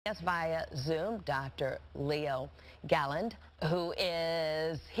Us via Zoom, Dr. Leo Galland, who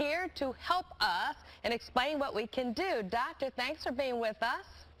is here to help us and explain what we can do. Doctor, thanks for being with us.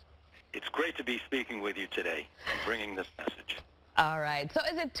 It's great to be speaking with you today and bringing this message. All right. So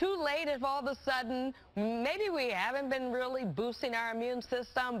is it too late if all of a sudden maybe we haven't been really boosting our immune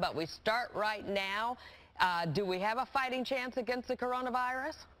system, but we start right now? Do we have a fighting chance against the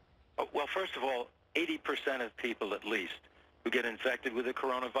coronavirus? Well, first of all, 80% of people at least who get infected with the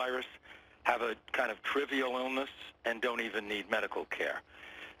coronavirus have a kind of trivial illness and don't even need medical care.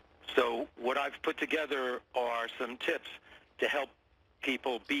 So what I've put together are some tips to help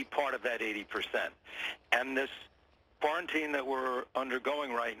people be part of that 80%. And this quarantine that we're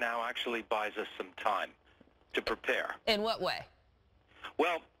undergoing right now actually buys us some time to prepare. In what way?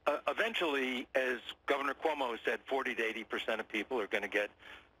 Well, eventually, as Governor Cuomo said, 40 to 80% of people are going to get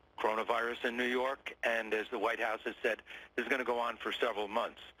coronavirus in New York, and as the White House has said, this is going to go on for several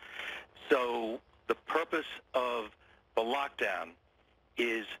months. So the purpose of the lockdown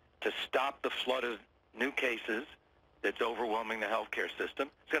is to stop the flood of new cases that's overwhelming the healthcare system.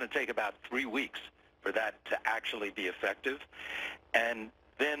 It's going to take about 3 weeks for that to actually be effective, and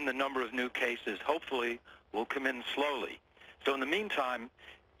then the number of new cases hopefully will come in slowly. So in the meantime,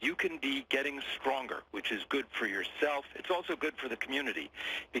 you can be getting stronger, which is good for yourself. It's also good for the community,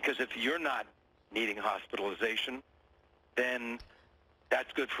 because if you're not needing hospitalization, then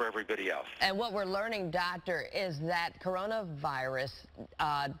that's good for everybody else. And what we're learning, doctor, is that coronavirus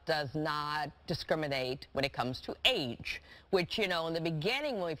does not discriminate when it comes to age, which, you know, in the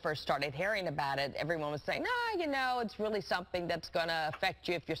beginning when we first started hearing about it, everyone was saying, no, you know, it's really something that's going to affect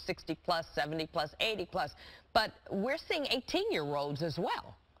you if you're 60 plus, 70 plus, 80 plus. But we're seeing 18-year-olds as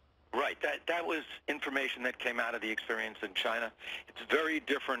well. Right. That was information that came out of the experience in China. It's very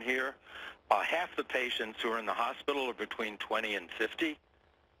different here. Half the patients who are in the hospital are between 20 and 50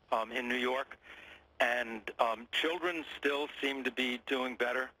 in New York. And children still seem to be doing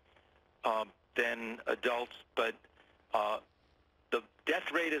better than adults. But the death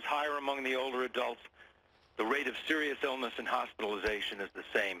rate is higher among the older adults. The rate of serious illness and hospitalization is the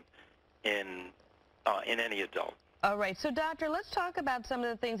same in any adult. All right. So, doctor, let's talk about some of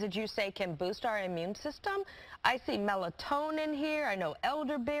the things that you say can boost our immune system. I see melatonin here. I know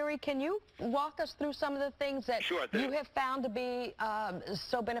elderberry. Can you walk us through some of the things that you have found to be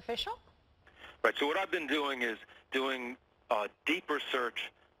so beneficial? Right. So what I've been doing is doing deep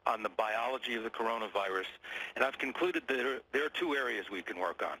research on the biology of the coronavirus, and I've concluded that there are two areas we can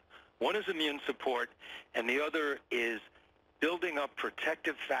work on. One is immune support, and the other is building up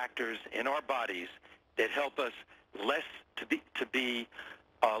protective factors in our bodies that help us less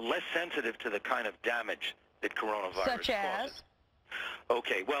sensitive to the kind of damage that coronavirus Such as? causes.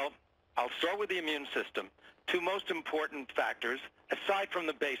 Okay, well, I'll start with the immune system. Two most important factors, aside from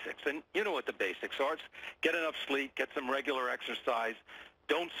the basics, and you know what the basics are. It's get enough sleep, get some regular exercise,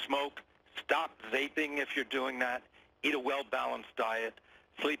 don't smoke, stop vaping if you're doing that, eat a well-balanced diet.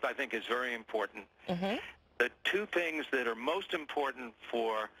 Sleep, I think, is very important. Mm-hmm. The two things that are most important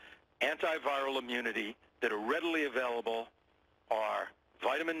for antiviral immunity that are readily available are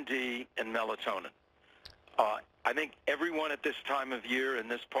vitamin D and melatonin. I think everyone at this time of year in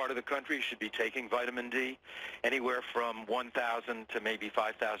this part of the country should be taking vitamin D, anywhere from 1,000 to maybe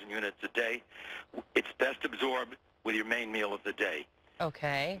 5,000 units a day. It's best absorbed with your main meal of the day.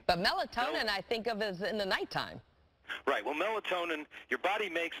 Okay, but melatonin I think of as in the nighttime. Right, well, melatonin, your body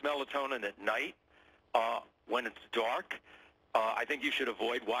makes melatonin at night when it's dark. I think you should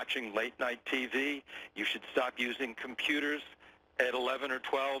avoid watching late-night TV. You should stop using computers at 11 or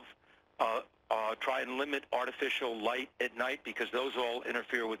 12. Try and limit artificial light at night, because those all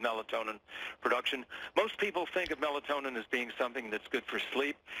interfere with melatonin production. Most people think of melatonin as being something that's good for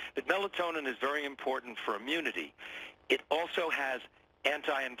sleep, but melatonin is very important for immunity. It also has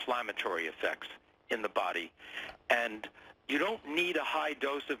anti-inflammatory effects in the body, and you don't need a high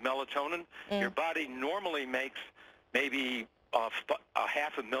dose of melatonin. Your body normally makes maybe a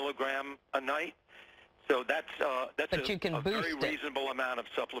half a milligram a night, so that's a very reasonable amount of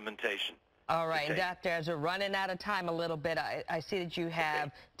supplementation. All right, doctor, as we're running out of time a little bit, I see that you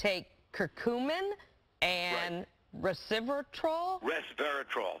have take curcumin and resveratrol.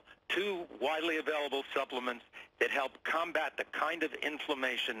 Resveratrol, two widely available supplements that help combat the kind of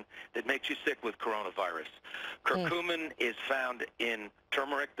inflammation that makes you sick with coronavirus. Curcumin is found in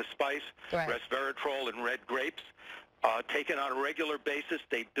turmeric, the spice, resveratrol in red grapes. Taken on a regular basis,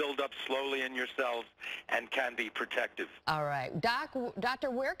 they build up slowly in your cells and can be protective. All right.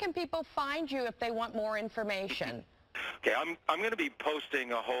 Doctor, where can people find you if they want more information? Okay, I'm going to be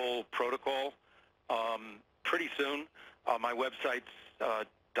posting a whole protocol pretty soon. My website's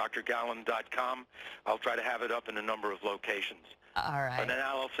drgalland.com. I'll try to have it up in a number of locations. All right. An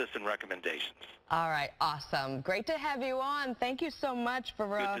analysis and recommendations. All right, awesome. Great to have you on. Thank you so much for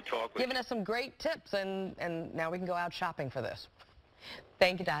giving us some great tips, and now we can go out shopping for this.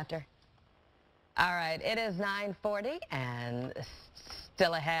 Thank you, doctor. All right, it is 9:40 and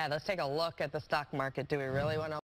still ahead. Let's take a look at the stock market. Do we really want to